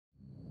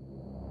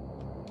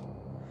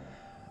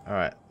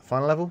Alright,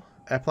 final level?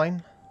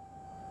 Airplane?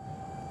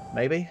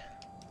 Maybe?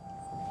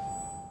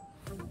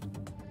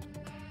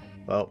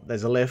 Well,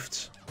 there's a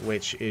lift,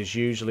 which is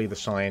usually the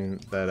sign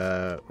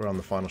that we're on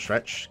the final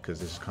stretch, because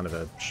this is kind of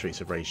a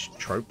Streets of Rage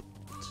trope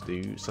to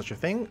do such a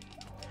thing.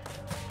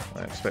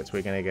 I expect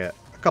we're going to get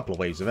a couple of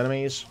waves of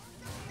enemies.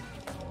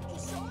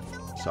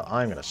 So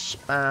I'm going to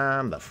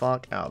spam the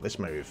fuck out of this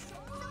move.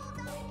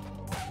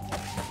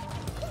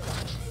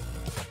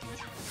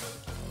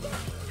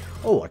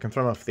 Oh, I can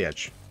throw him off the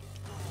edge.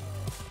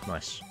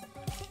 Nice.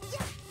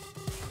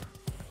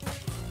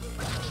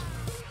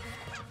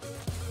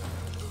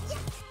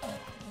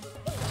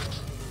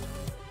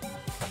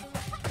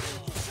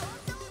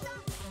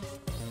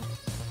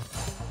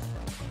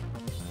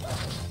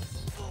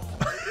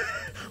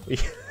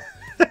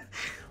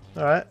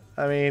 Alright,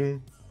 I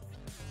mean,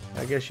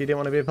 I guess you didn't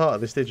want to be a part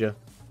of this, did you?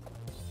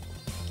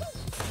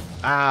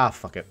 Ah,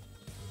 fuck it.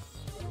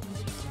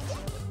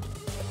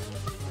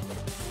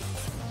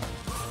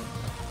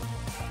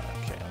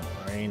 Okay,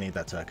 I need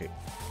that turkey.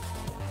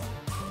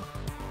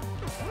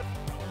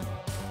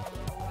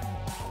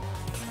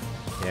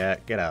 Yeah,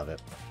 get out of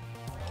it.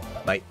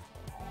 Bye.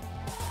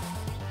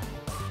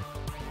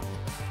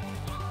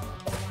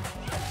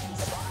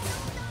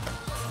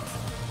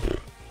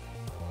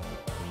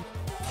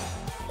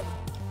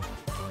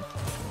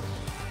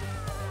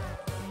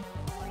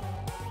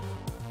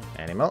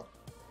 Animal.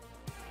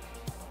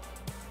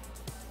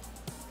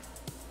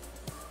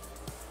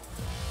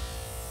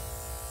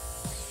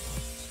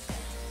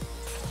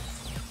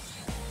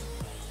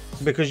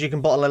 Because you can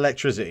bottle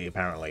electricity,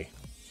 apparently.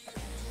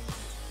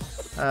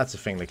 That's a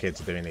thing the kids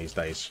are doing these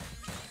days.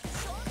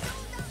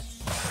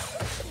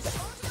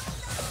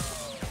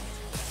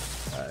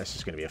 This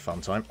is going to be a fun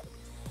time.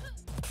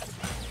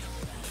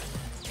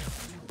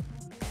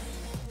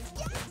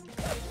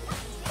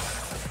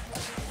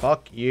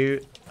 Fuck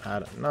you.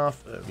 Had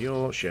enough of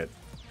your shit.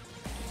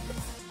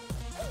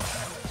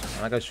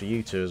 And that goes for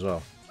you too as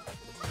well.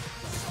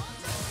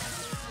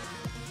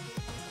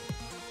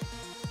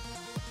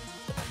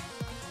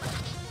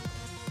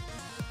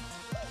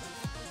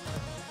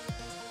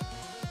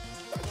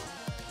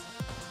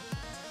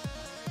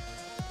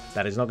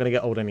 That is not going to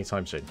get old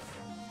anytime soon.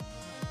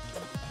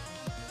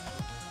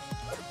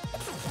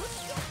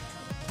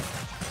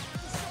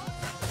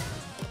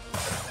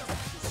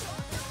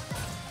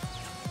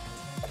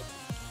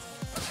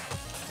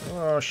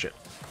 Oh shit.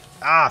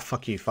 Ah,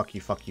 fuck you, fuck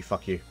you, fuck you,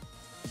 fuck you.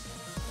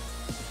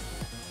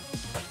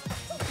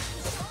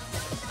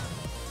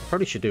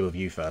 Probably should do with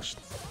you first.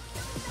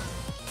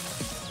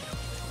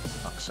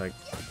 Fuck's sake.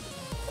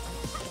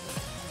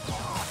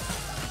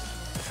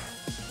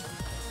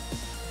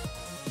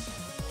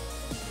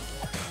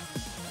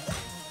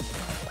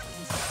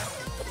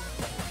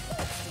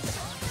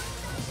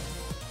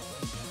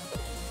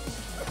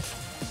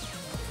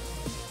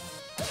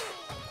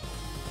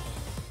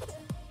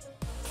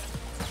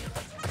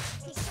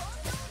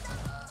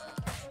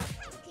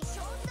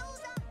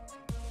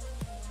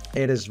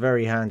 It is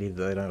very handy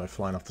that they don't go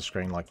flying off the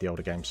screen like the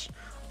older games.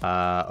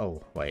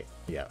 Oh, wait.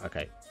 Yeah,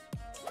 okay.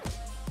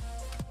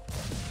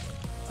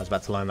 I was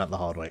about to learn that the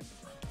hard way.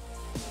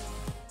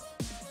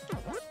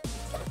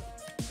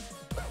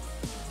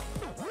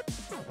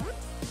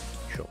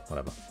 Sure,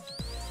 whatever.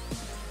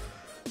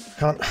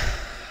 Can't...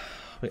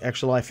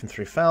 Extra life in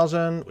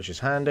 3000, which is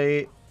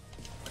handy.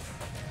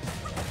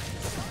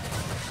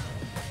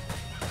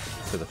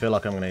 Because I feel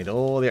like I'm going to need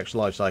all the extra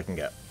lives I can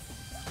get.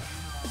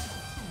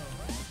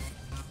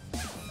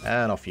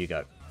 And off you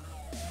go.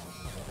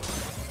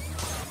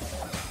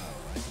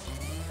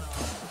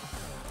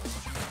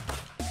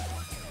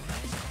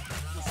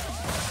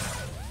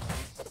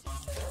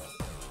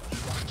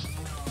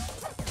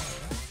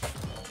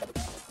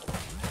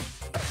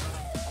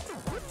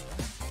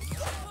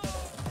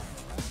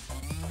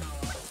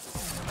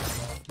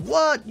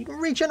 What? You can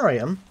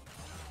regenerate them?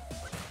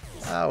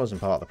 That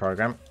wasn't part of the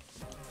program.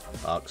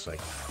 Fuck's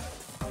sake.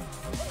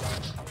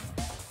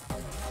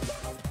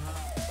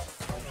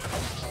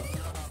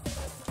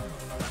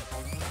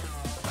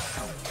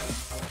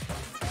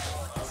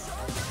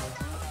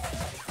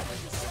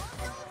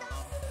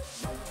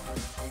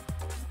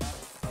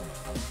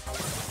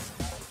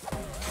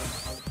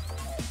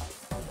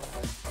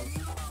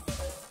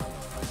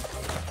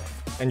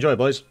 Enjoy,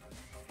 boys.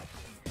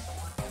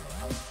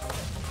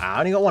 I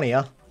only got one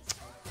here.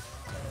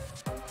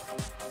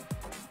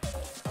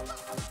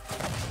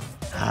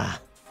 Ah.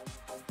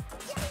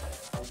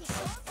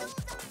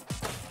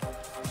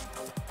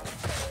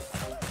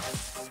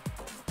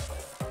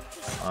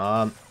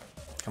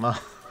 Come on.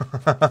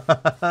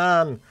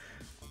 I'm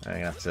gonna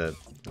have to...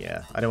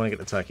 Yeah, I don't want to get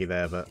the turkey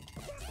there, but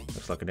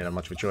looks like I didn't have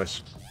much of a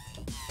choice.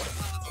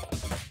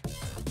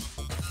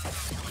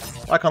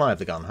 Why can't I have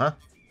the gun, huh?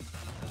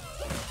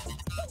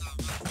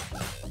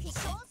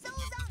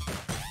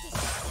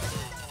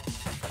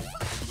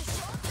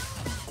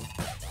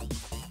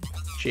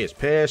 She is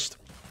pissed.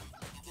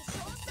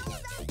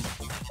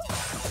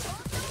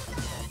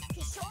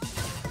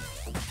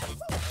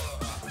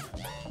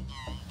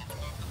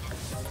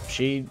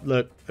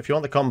 Look, if you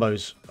want the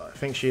combos,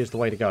 think she is the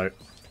way to go.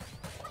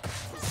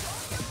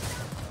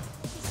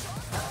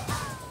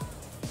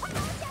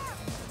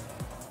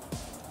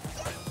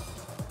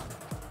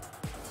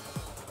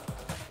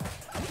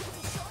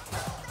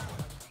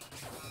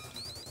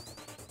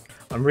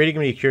 I'm really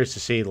going to be curious to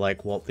see,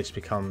 like, what this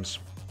becomes.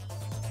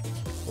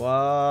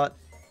 What?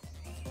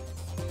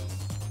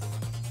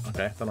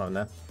 Okay, don't know in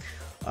there.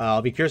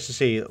 I'll be curious to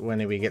see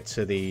when we get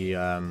to the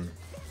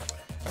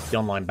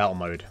online battle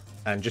mode,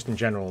 and just in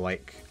general,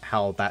 like,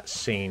 how that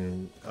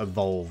scene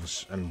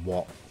evolves and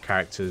what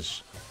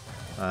characters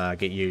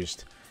get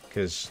used.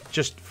 Because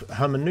just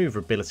her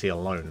maneuverability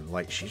alone,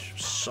 like, she's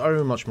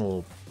so much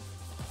more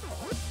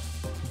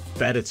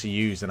better to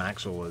use than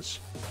Axel was.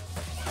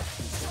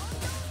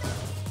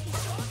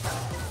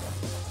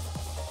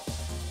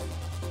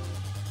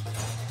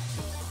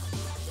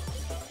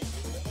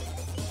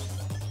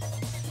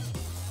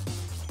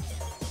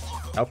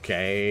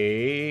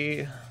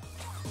 Okay.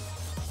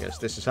 Guess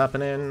this is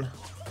happening.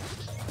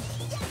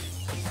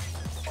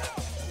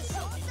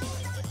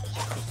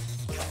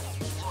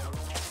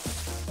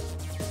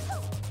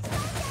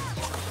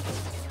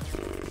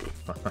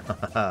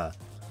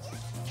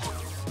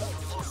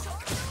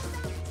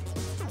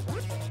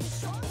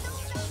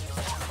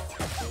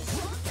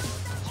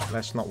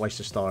 Let's not waste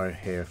a star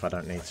here if I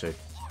don't need to.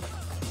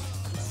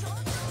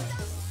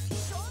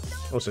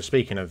 Also,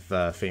 speaking of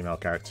female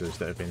characters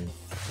that have been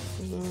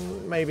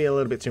maybe a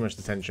little bit too much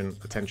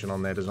attention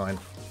on their design,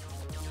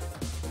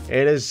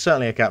 it is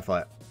certainly a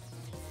catfight.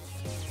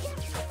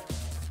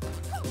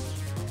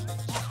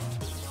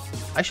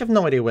 I actually have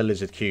no idea where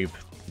Lizard Cube,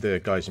 the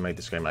guys who made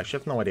this game, I actually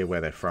have no idea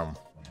where they're from.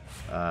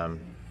 Yeah,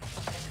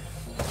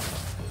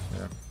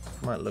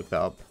 might look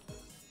that up.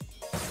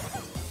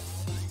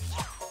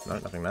 No,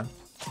 nothing there.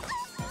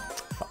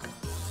 Fuck.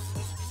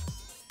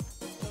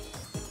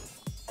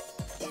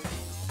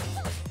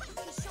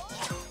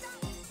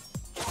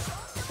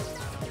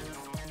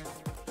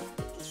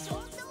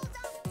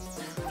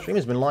 Stream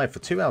has been live for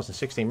 2 hours and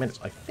 16 minutes.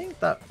 I think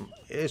that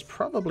is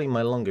probably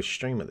my longest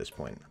stream at this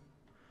point.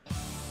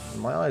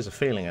 My eyes are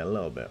feeling it a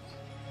little bit.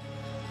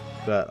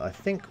 But I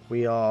think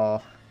we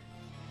are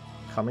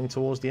coming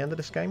towards the end of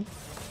this game.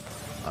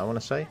 I want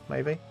to say,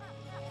 maybe.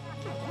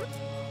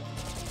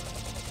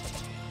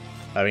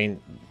 I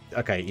mean,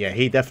 okay, yeah,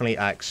 he definitely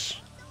acts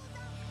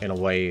in a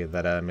way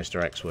that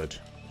Mr. X would,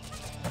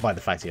 by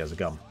the fact he has a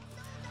gun.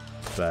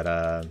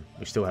 But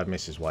we still have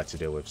Mrs. White to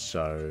deal with,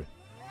 so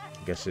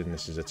I'm guessing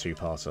this is a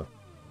two-parter.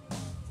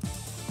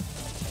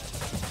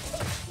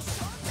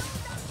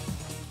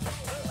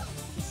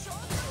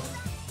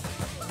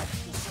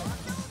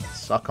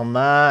 Suck on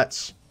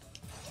that!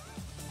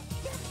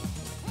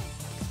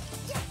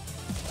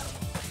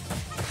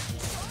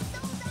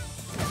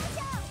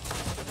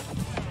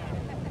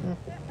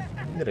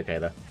 Did okay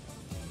there.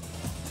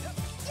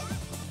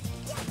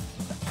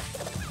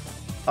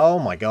 Oh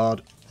my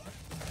god.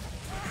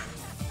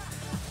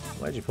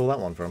 Where'd you pull that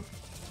one from?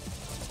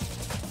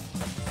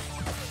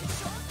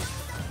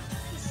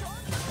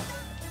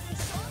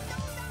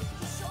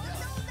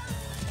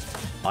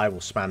 I will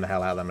spam the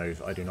hell out of that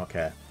move. I do not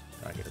care.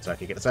 Alright, get the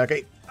turkey, get the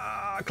turkey.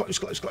 Ah, close,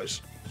 close,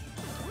 close.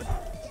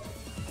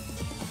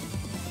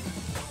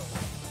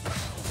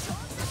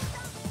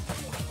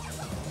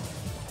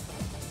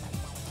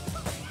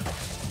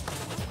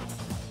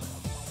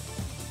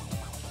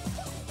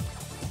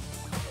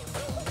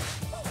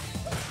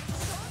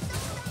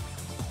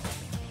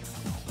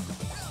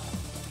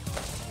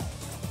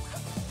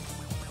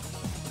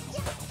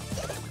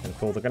 And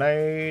pull the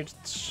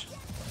grenades.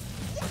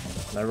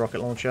 No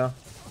rocket launcher.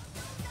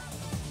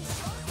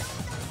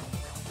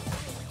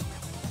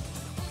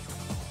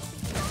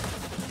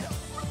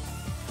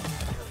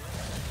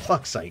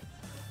 Fuck's sake.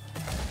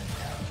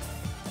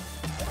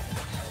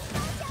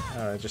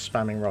 Oh, just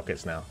spamming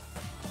rockets now.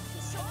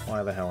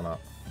 Why the hell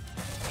not?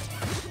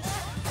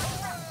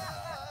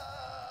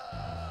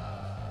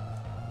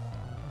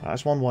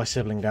 That's one Y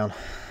sibling down.